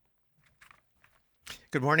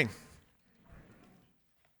Good morning.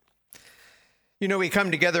 You know, we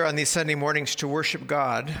come together on these Sunday mornings to worship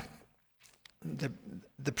God.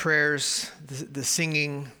 The prayers, the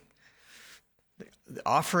singing, the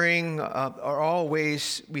offering are all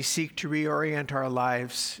ways we seek to reorient our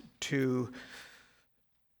lives to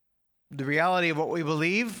the reality of what we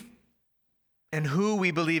believe and who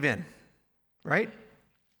we believe in, right?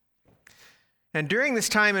 And during this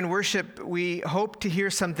time in worship, we hope to hear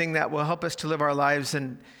something that will help us to live our lives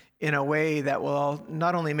in a way that will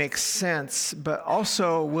not only make sense, but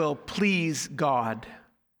also will please God.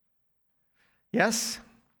 Yes?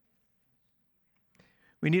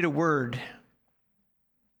 We need a word.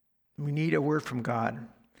 We need a word from God.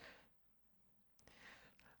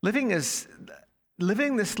 Living this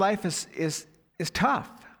life is tough.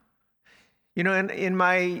 You know, in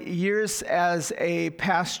my years as a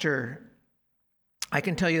pastor, I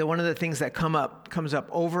can tell you that one of the things that comes up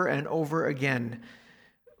over and over again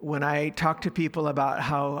when I talk to people about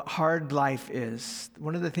how hard life is.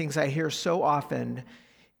 One of the things I hear so often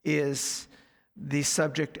is the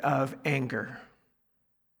subject of anger.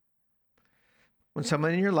 When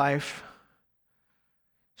someone in your life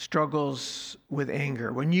struggles with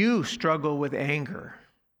anger, when you struggle with anger,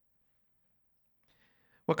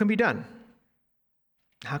 what can be done?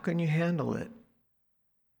 How can you handle it?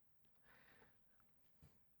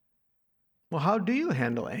 Well, how do you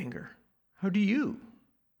handle anger? How do you?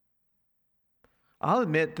 I'll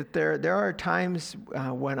admit that there are times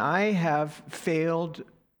when I have failed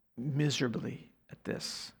miserably at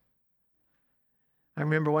this. I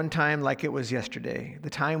remember one time like it was yesterday. The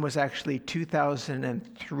time was actually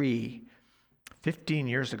 2003, 15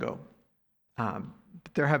 years ago.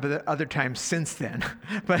 There have been other times since then.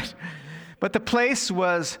 But the place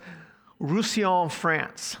was Roussillon,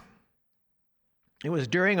 France. It was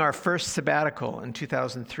during our first sabbatical in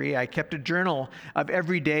 2003. I kept a journal of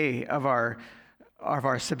every day of our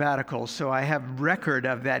sabbatical, so I have record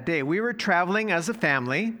of that day. We were traveling as a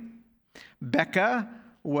family. Becca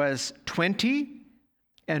was 20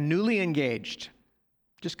 and newly engaged.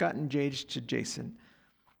 Just got engaged to Jason.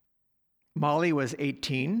 Molly was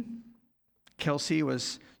 18. Kelsey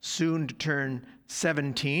was soon to turn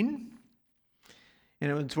 17. And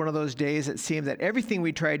it was one of those days it seemed that everything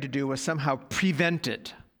we tried to do was somehow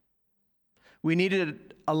prevented. We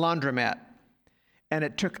needed a laundromat, and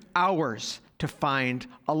it took hours to find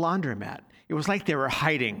a laundromat. It was like they were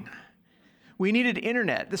hiding. We needed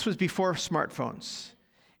internet. This was before smartphones.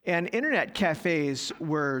 And internet cafes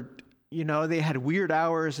were, you know, they had weird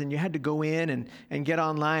hours, and you had to go in and get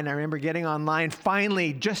online. I remember getting online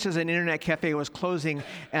finally just as an internet cafe was closing,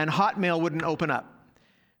 and Hotmail wouldn't open up.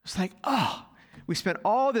 It's like, oh. We spent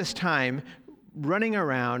all this time running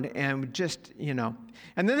around and just, you know.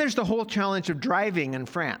 And then there's the whole challenge of driving in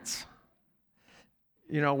France,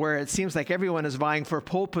 you know, where it seems like everyone is vying for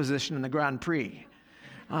pole position in the Grand Prix.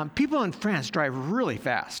 People in France drive really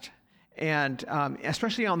fast, and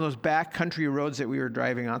especially on those back country roads that we were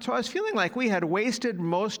driving on. So I was feeling like we had wasted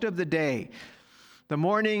most of the day. The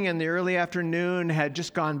morning and the early afternoon had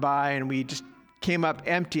just gone by, and we just came up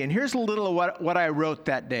empty. And here's a little of what I wrote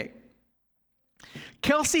that day.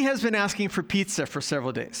 Kelsey has been asking for pizza for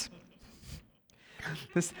several days.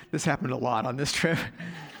 This happened a lot on this trip.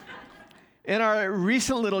 In our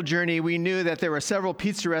recent little journey, we knew that there were several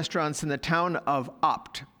pizza restaurants in the town of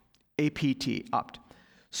Opt, A-P-T, Opt.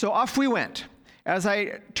 So off we went. As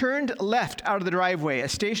I turned left out of the driveway, a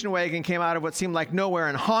station wagon came out of what seemed like nowhere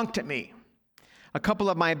and honked at me. A couple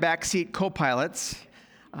of my backseat co-pilots,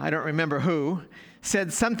 I don't remember who,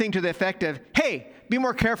 said something to the effect of, "Hey, be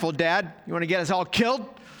more careful, Dad. You want to get us all killed?"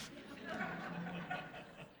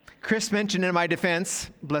 Chris mentioned in my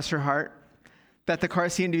defense, bless her heart, that the car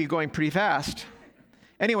seemed to be going pretty fast.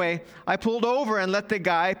 Anyway, I pulled over and let the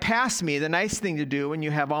guy pass me, the nice thing to do when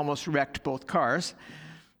you have almost wrecked both cars.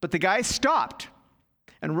 But the guy stopped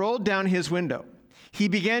and rolled down his window. He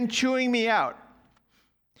began chewing me out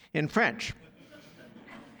in French.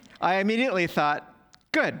 I immediately thought,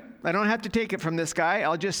 good, I don't have to take it from this guy.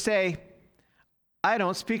 I'll just say, I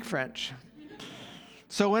don't speak French.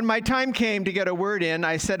 So when my time came to get a word in,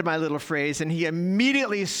 I said my little phrase, and he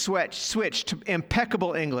immediately switched to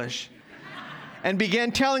impeccable English and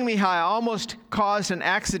began telling me how I almost caused an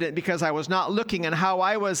accident because I was not looking and how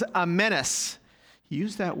I was a menace. He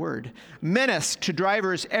used that word, menace to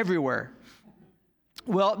drivers everywhere.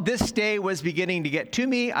 Well, this day was beginning to get to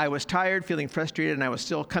me. I was tired, feeling frustrated, and I was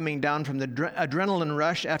still coming down from the adrenaline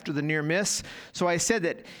rush after the near miss. So I said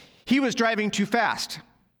that he was driving too fast.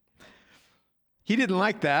 He didn't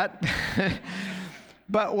like that.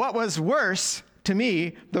 But what was worse to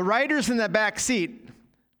me, the riders in the back seat,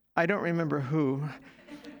 I don't remember who,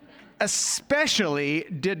 especially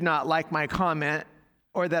did not like my comment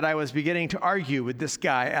or that I was beginning to argue with this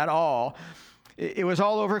guy at all. It was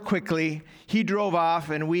all over quickly. He drove off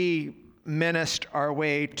and we menaced our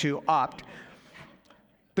way to Opt.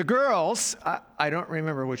 The girls, I don't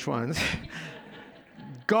remember which ones,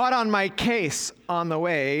 got on my case on the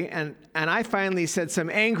way, and I finally said some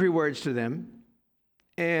angry words to them,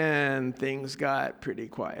 and things got pretty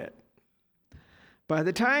quiet. By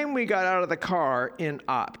the time we got out of the car in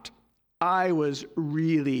Opt, I was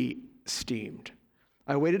really steamed.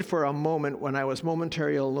 I waited for a moment when I was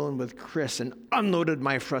momentarily alone with Chris and unloaded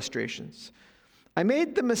my frustrations. I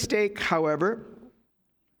made the mistake, however,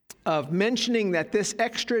 of mentioning that this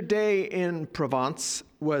extra day in Provence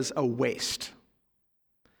was a waste,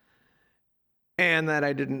 and that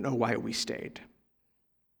I didn't know why we stayed.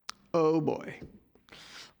 Oh boy,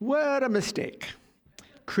 what a mistake.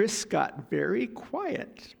 Chris got very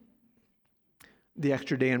quiet. The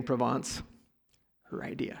extra day in Provence, her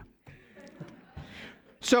idea.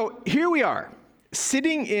 So here we are,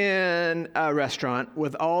 sitting in a restaurant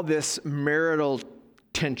with all this marital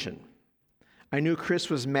tension. I knew Chris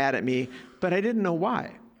was mad at me, but I didn't know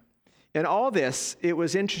why. In all this, it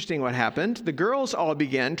was interesting what happened. The girls all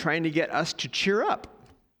began trying to get us to cheer up.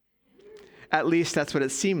 At least that's what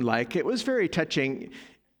it seemed like. It was very touching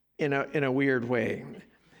in a weird way.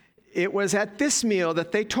 It was at this meal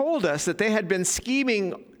that they told us that they had been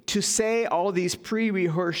scheming to say all these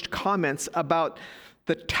pre-rehearsed comments about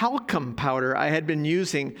the talcum powder I had been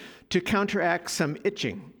using to counteract some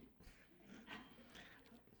itching.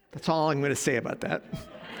 That's all I'm going to say about that.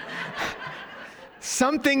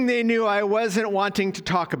 Something they knew I wasn't wanting to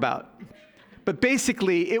talk about. But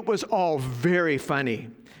basically, it was all very funny.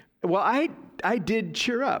 Well, I did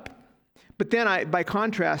cheer up. But then by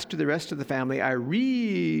contrast to the rest of the family, I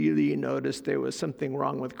really noticed there was something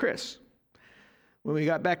wrong with Chris. When we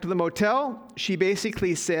got back to the motel, she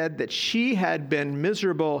basically said that she had been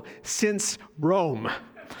miserable since Rome.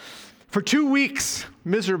 For 2 weeks,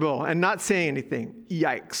 miserable and not saying anything.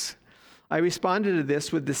 Yikes. I responded to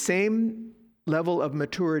this with the same level of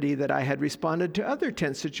maturity that I had responded to other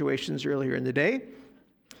tense situations earlier in the day.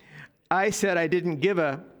 I said I didn't give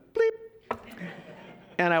a bleep,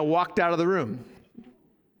 and I walked out of the room.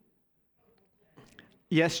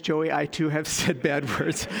 Yes, Joey, I too have said bad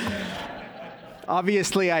words.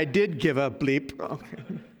 Obviously, I did give a bleep.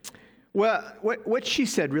 Okay. Well, what she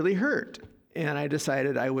said really hurt, and I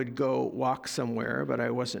decided I would go walk somewhere, but I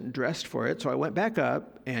wasn't dressed for it, so I went back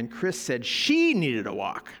up, and Chris said she needed a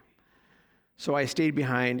walk. So I stayed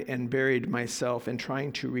behind and buried myself in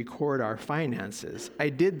trying to record our finances. I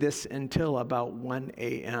did this until about 1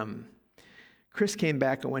 a.m. Chris came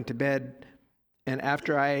back and went to bed, and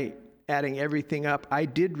after adding everything up, I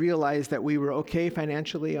did realize that we were okay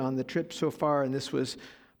financially on the trip so far, and this was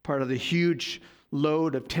part of the huge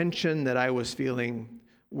load of tension that I was feeling,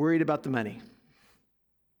 worried about the money.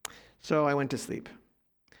 So I went to sleep.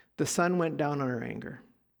 The sun went down on our anger,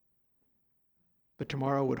 but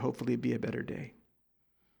tomorrow would hopefully be a better day.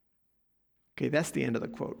 Okay, that's the end of the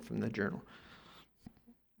quote from the journal.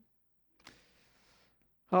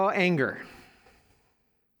 Oh, anger.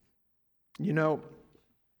 You know,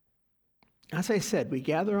 as I said, we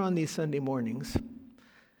gather on these Sunday mornings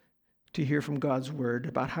to hear from God's word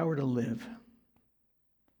about how we're to live.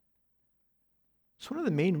 It's one of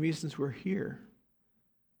the main reasons we're here,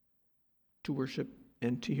 to worship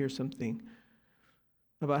and to hear something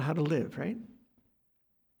about how to live, right?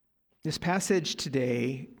 This passage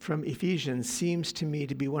today from Ephesians seems to me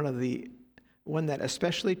to be one that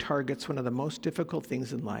especially targets one of the most difficult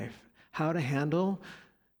things in life, how to handle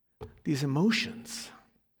these emotions.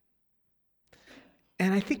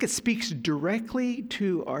 And I think it speaks directly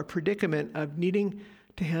to our predicament of needing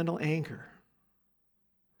to handle anger.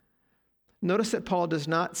 Notice that Paul does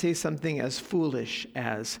not say something as foolish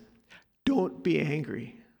as, don't be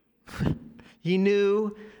angry. He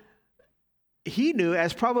knew,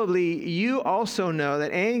 as probably you also know,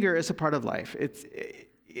 that anger is a part of life.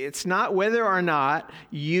 It's not whether or not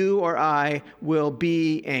you or I will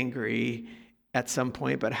be angry at some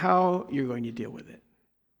point, but how you're going to deal with it.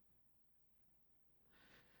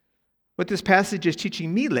 What this passage is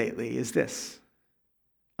teaching me lately is this.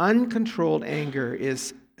 Uncontrolled anger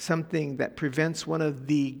is something that prevents one of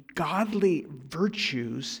the godly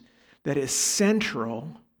virtues that is central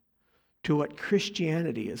to what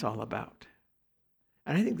Christianity is all about.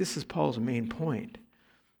 And I think this is Paul's main point.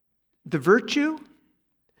 The virtue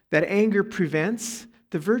that anger prevents,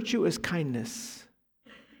 the virtue is kindness.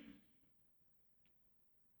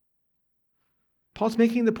 Paul's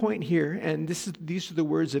making the point here, and these are the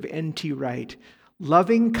words of N.T. Wright.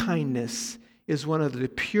 Loving kindness is one of the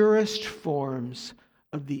purest forms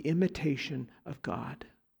of the imitation of God.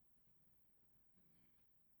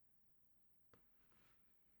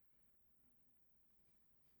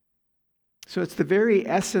 So it's the very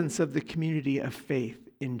essence of the community of faith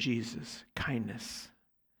in Jesus, kindness.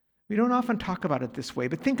 We don't often talk about it this way,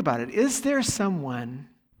 but think about it. Is there someone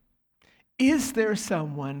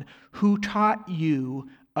who taught you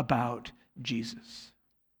about Jesus?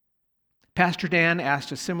 Pastor Dan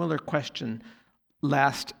asked a similar question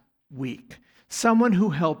last week. Someone who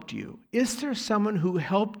helped you. Is there someone who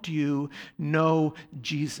helped you know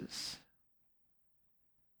Jesus?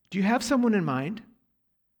 Do you have someone in mind?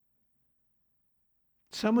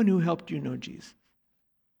 Someone who helped you know Jesus.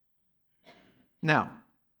 Now,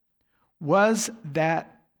 was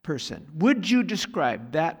that person, would you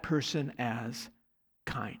describe that person as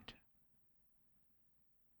kind?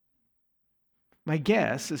 My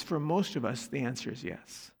guess is for most of us, the answer is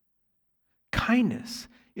yes. Kindness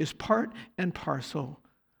is part and parcel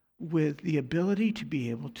with the ability to be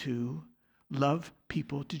able to love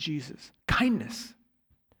people to Jesus. Kindness.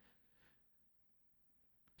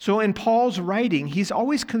 So in Paul's writing, he's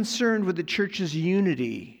always concerned with the church's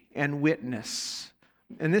unity and witness.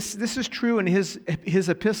 And this is true in his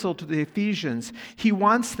epistle to the Ephesians. He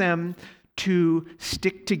wants them to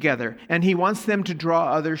stick together, and he wants them to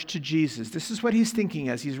draw others to Jesus. This is what he's thinking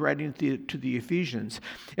as he's writing to the Ephesians.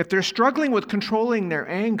 If they're struggling with controlling their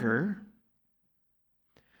anger,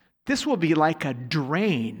 this will be like a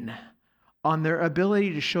drain on their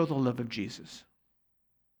ability to show the love of Jesus.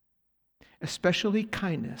 Especially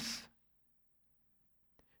kindness.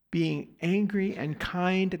 Being angry and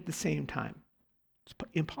kind at the same time. It's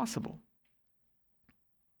impossible.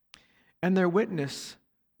 And their witness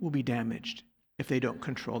will be damaged if they don't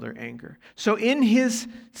control their anger. So in his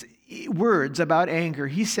words about anger,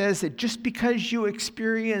 he says that just because you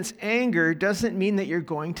experience anger doesn't mean that you're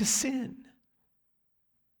going to sin.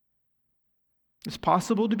 It's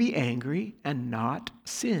possible to be angry and not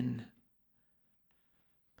sin.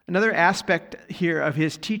 Another aspect here of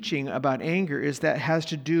his teaching about anger is that has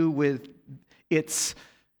to do with its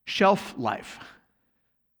shelf life.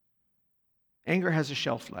 Anger has a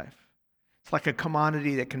shelf life. It's like a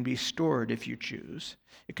commodity that can be stored if you choose.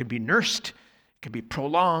 It can be nursed, it can be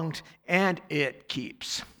prolonged, and it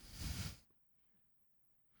keeps.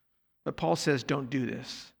 But Paul says, don't do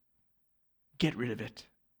this. Get rid of it.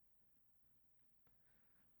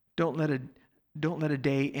 Don't let a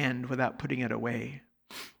day end without putting it away.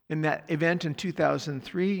 In that event in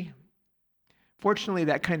 2003, fortunately,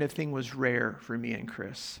 that kind of thing was rare for me and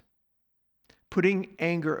Chris. Putting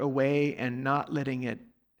anger away and not letting it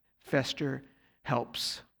fester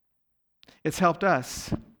helps. It's helped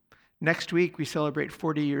us. Next week, we celebrate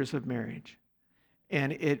 40 years of marriage.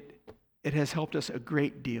 And it has helped us a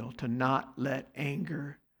great deal to not let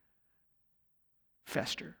anger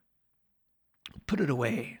fester. Put it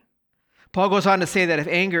away. Paul goes on to say that if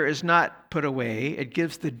anger is not put away, it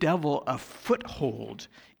gives the devil a foothold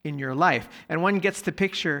in your life. And one gets the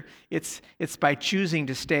picture, it's by choosing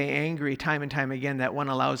to stay angry time and time again that one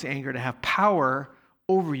allows anger to have power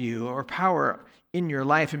over you or power in your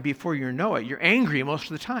life, and before you know it, you're angry most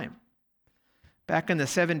of the time. Back in the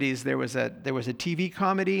 70s, there was a TV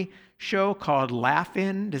comedy show called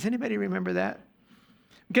Laugh-In. Does anybody remember that?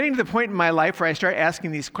 I'm getting to the point in my life where I start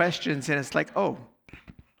asking these questions, and it's like, oh,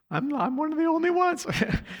 I'm one of the only ones.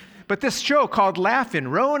 But this show called Laugh-In,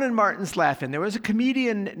 Rowan and Martin's Laugh-In, there was a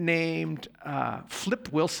comedian named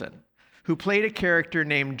Flip Wilson who played a character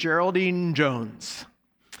named Geraldine Jones.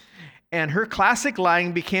 And her classic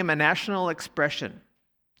line became a national expression.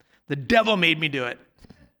 The devil made me do it.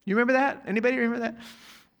 You remember that? Anybody remember that?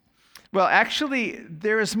 Well, actually,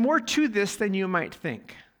 there is more to this than you might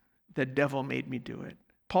think. The devil made me do it.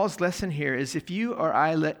 Paul's lesson here is if you or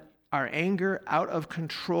I let our anger out of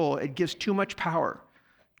control, it gives too much power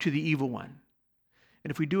to the evil one.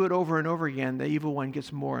 And if we do it over and over again, the evil one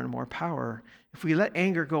gets more and more power. If we let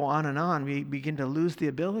anger go on, we begin to lose the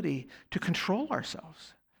ability to control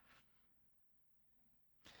ourselves.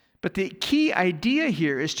 But the key idea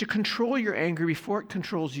here is to control your anger before it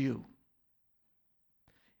controls you.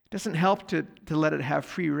 It doesn't help to let it have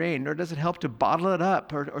free rein, nor does it help to bottle it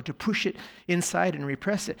up or to push it inside and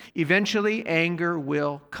repress it. Eventually, anger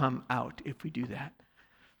will come out if we do that.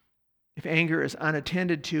 If anger is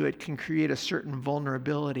unattended to, it can create a certain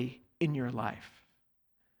vulnerability in your life.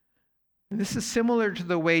 And this is similar to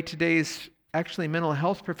the way today's mental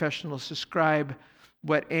health professionals describe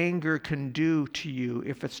what anger can do to you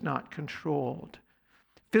if it's not controlled.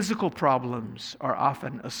 Physical problems are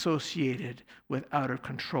often associated with out of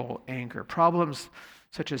control anger. Problems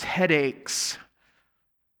such as headaches,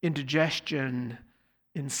 indigestion,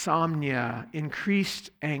 insomnia, increased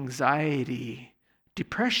anxiety,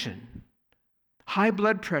 depression, high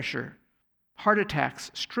blood pressure, heart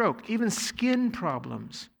attacks, stroke, even skin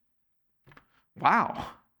problems. Wow.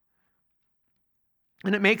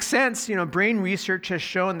 And it makes sense. Brain research has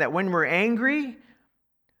shown that when we're angry,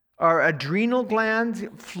 our adrenal glands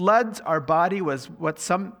floods our body with what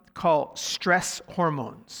some call stress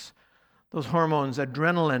hormones. Those hormones,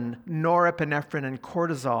 adrenaline, norepinephrine, and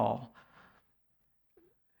cortisol.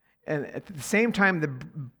 And at the same time,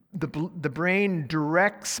 the brain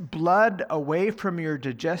directs blood away from your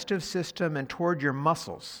digestive system and toward your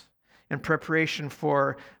muscles in preparation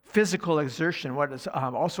for physical exertion, what is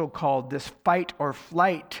also called this fight or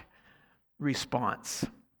flight response.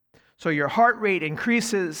 So your heart rate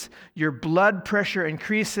increases, your blood pressure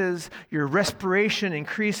increases, your respiration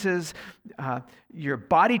increases, your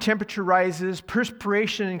body temperature rises,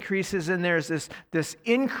 perspiration increases, and there's this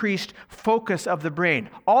increased focus of the brain.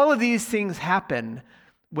 All of these things happen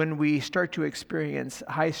when we start to experience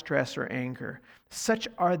high stress or anger. Such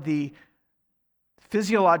are the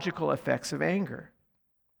physiological effects of anger.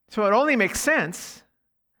 So it only makes sense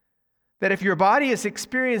that if your body is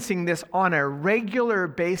experiencing this on a regular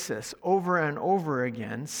basis over and over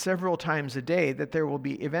again, several times a day, that there will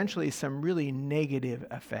be eventually some really negative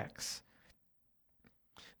effects.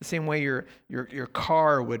 The same way your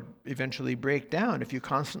car would eventually break down if you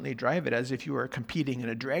constantly drive it as if you were competing in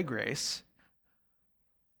a drag race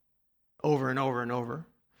over and over and over.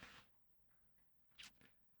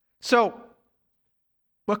 So,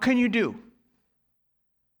 what can you do?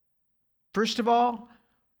 First of all,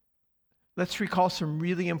 let's recall some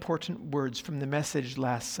really important words from the message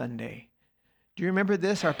last Sunday. Do you remember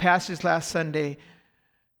this? Our passage last Sunday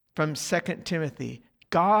from 2 Timothy.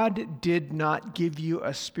 God did not give you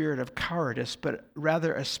a spirit of cowardice, but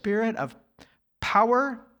rather a spirit of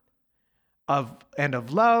power, of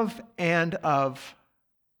love, and of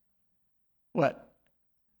what?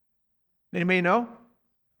 Anybody know?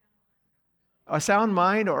 A sound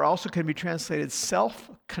mind, or also can be translated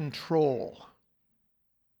self-control.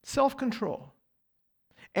 Self-control.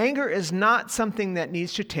 Anger is not something that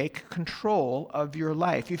needs to take control of your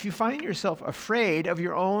life. If you find yourself afraid of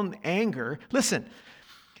your own anger, listen,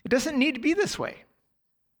 it doesn't need to be this way.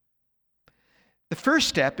 The first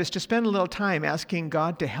step is to spend a little time asking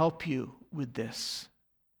God to help you with this.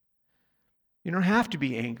 You don't have to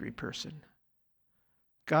be an angry person.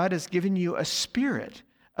 God has given you a spirit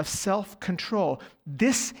of self-control.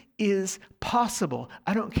 This is possible.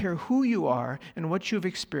 I don't care who you are and what you've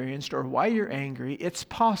experienced or why you're angry. It's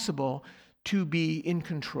possible to be in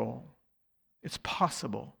control. It's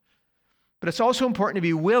possible. But it's also important to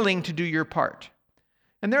be willing to do your part.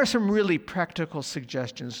 And there are some really practical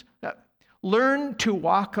suggestions. Learn to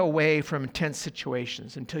walk away from tense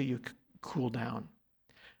situations until you cool down.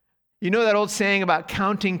 You know that old saying about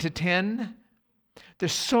counting to 10?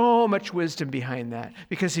 There's so much wisdom behind that.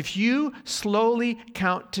 Because if you slowly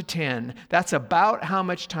count to 10, that's about how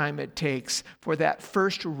much time it takes for that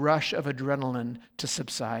first rush of adrenaline to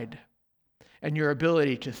subside. And your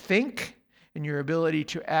ability to think and your ability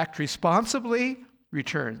to act responsibly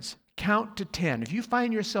returns. Count to 10. If you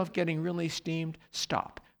find yourself getting really steamed,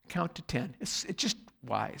 stop. Count to 10. It's just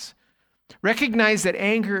wise. Recognize that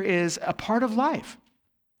anger is a part of life.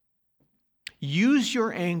 Use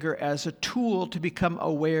your anger as a tool to become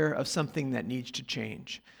aware of something that needs to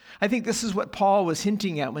change. I think this is what Paul was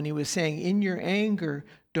hinting at when he was saying, in your anger,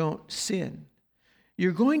 don't sin.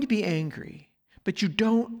 You're going to be angry, but you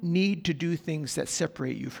don't need to do things that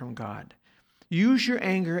separate you from God. Use your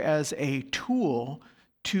anger as a tool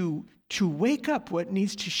to wake up what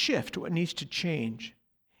needs to shift, what needs to change,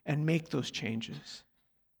 and make those changes.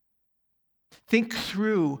 Think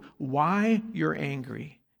through why you're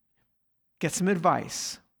angry. Get some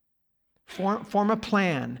advice. Form a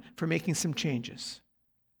plan for making some changes.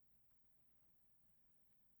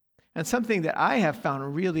 And something that I have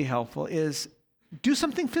found really helpful is do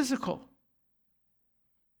something physical.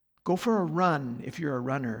 Go for a run if you're a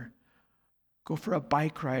runner. Go for a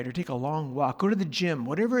bike ride or take a long walk. Go to the gym.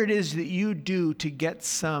 Whatever it is that you do to get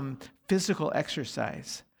some physical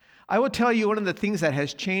exercise. I will tell you one of the things that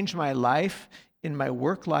has changed my life in my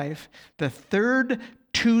work life, the third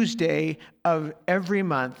Tuesday of every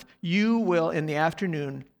month, you will, in the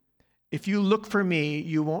afternoon, if you look for me,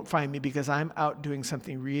 you won't find me because I'm out doing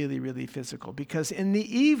something really, really physical. Because in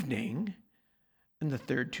the evening, in the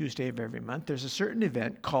third Tuesday of every month, there's a certain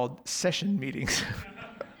event called session meetings.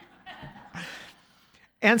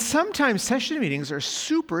 And sometimes session meetings are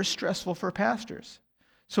super stressful for pastors.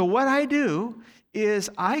 So what I do is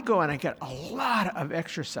I go and I get a lot of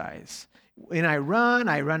exercise when I run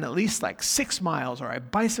at least like 6 miles, or I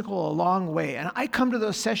bicycle a long way. And I come to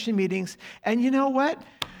those session meetings, and you know what?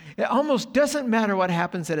 It almost doesn't matter what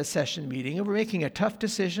happens at a session meeting. If we're making a tough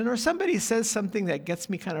decision or somebody says something that gets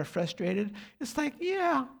me kind of frustrated, it's like,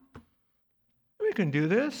 yeah, we can do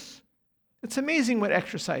this. It's amazing what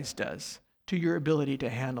exercise does to your ability to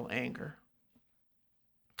handle anger.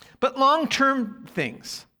 But long-term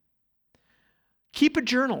things. Keep a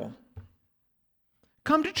journal.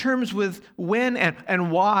 Come to terms with when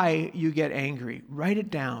and why you get angry. Write it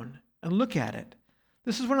down and look at it.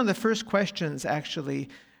 This is one of the first questions, actually,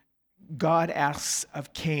 God asks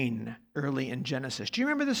of Cain early in Genesis. Do you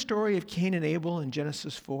remember the story of Cain and Abel in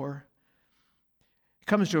Genesis 4? It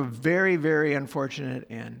comes to a very, very unfortunate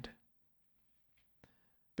end.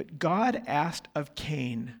 But God asked of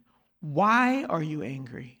Cain, "Why are you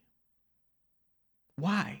angry?"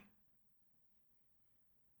 Why?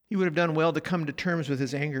 He would have done well to come to terms with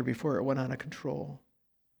his anger before it went out of control.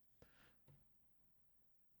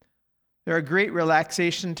 There are great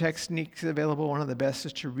relaxation techniques available. One of the best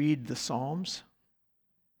is to read the Psalms.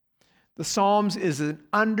 The Psalms is an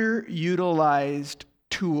underutilized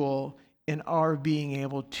tool in our being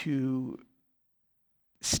able to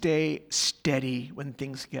stay steady when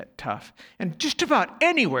things get tough. And just about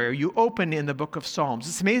anywhere you open in the book of Psalms,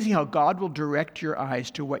 it's amazing how God will direct your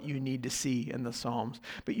eyes to what you need to see in the Psalms.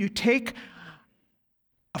 But you take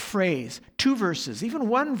a phrase, 2 verses, even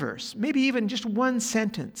 1 verse, maybe even just 1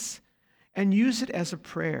 sentence, and use it as a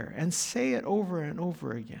prayer and say it over and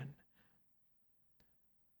over again.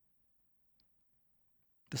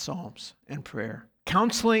 The Psalms and prayer.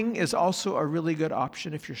 Counseling is also a really good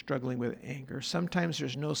option if you're struggling with anger. Sometimes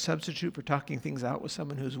there's no substitute for talking things out with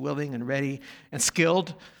someone who's willing and ready and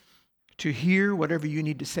skilled to hear whatever you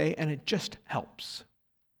need to say, and it just helps.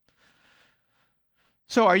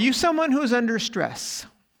 So, are you someone who's under stress?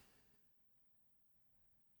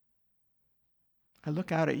 I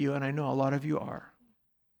look out at you, and I know a lot of you are.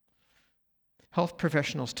 Health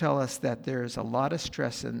professionals tell us that there's a lot of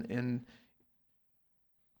stress in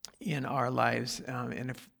our lives,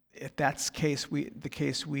 and if that's the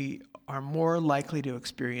case, we are more likely to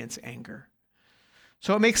experience anger.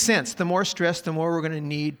 So it makes sense. The more stress, the more we're going to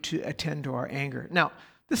need to attend to our anger. Now,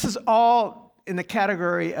 this is all in the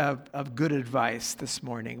category of good advice this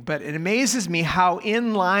morning, but it amazes me how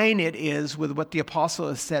in line it is with what the apostle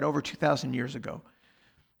has said over 2,000 years ago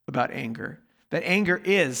about anger. That anger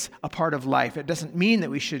is a part of life. It doesn't mean that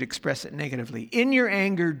we should express it negatively. In your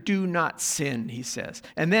anger, do not sin, he says.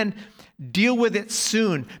 And then deal with it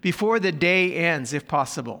soon, before the day ends, if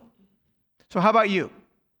possible. So how about you?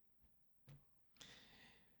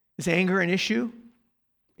 Is anger an issue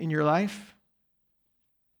in your life?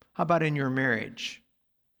 How about in your marriage?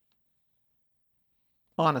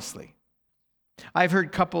 Honestly. I've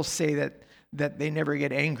heard couples say that they never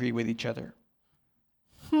get angry with each other.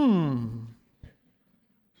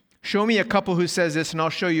 Show me a couple who says this, and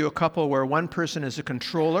I'll show you a couple where one person is a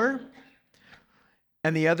controller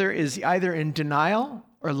and the other is either in denial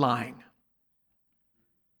or lying.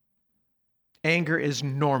 Anger is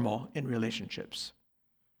normal in relationships.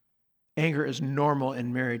 Anger is normal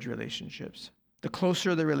in marriage relationships. The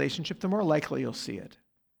closer the relationship, the more likely you'll see it.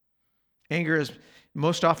 Anger is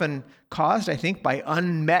most often caused, I think, by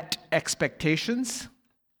unmet expectations.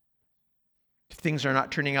 If things are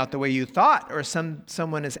not turning out the way you thought, or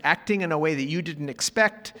someone is acting in a way that you didn't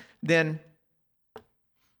expect, then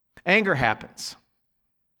anger happens.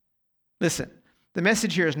 Listen, the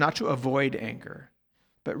message here is not to avoid anger,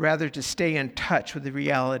 but rather to stay in touch with the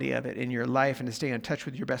reality of it in your life and to stay in touch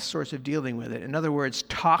with your best source of dealing with it. In other words,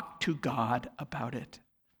 talk to God about it.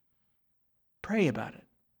 Pray about it.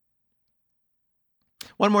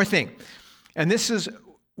 One more thing, and this is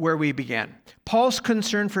where we began. Paul's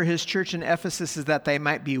concern for his church in Ephesus is that they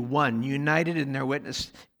might be one, united in their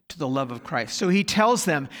witness to the love of Christ. So he tells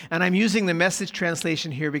them, and I'm using the Message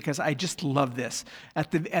translation here because I just love this.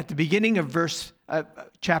 At the beginning of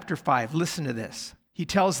chapter 5, listen to this. He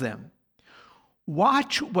tells them,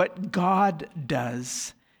 watch what God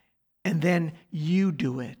does, and then you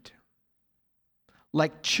do it.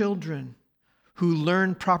 Like children who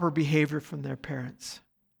learn proper behavior from their parents.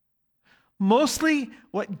 Mostly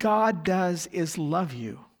what God does is love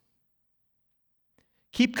you.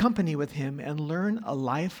 Keep company with him and learn a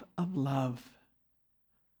life of love.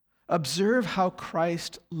 Observe how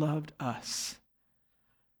Christ loved us.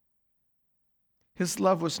 His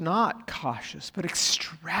love was not cautious, but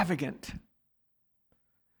extravagant.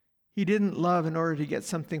 He didn't love in order to get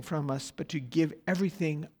something from us, but to give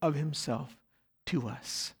everything of himself to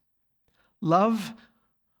us. Love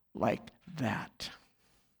like that.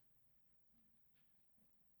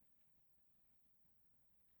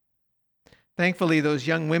 Thankfully, those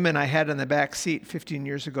young women I had in the back seat 15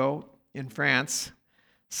 years ago in France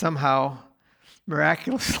somehow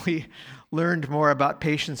miraculously learned more about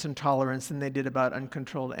patience and tolerance than they did about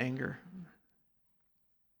uncontrolled anger.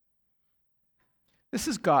 This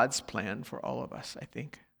is God's plan for all of us, I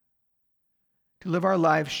think. To live our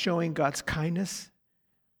lives showing God's kindness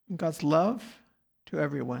and God's love to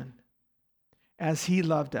everyone as He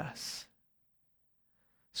loved us.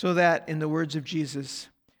 So that, in the words of Jesus,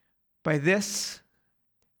 by this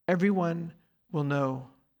everyone will know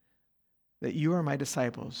that you are my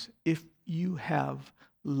disciples if you have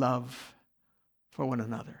love for one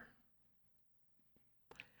another.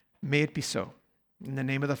 May it be so. In the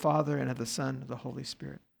name of the Father, and of the Son, and of the Holy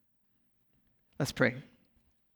Spirit. Let's pray.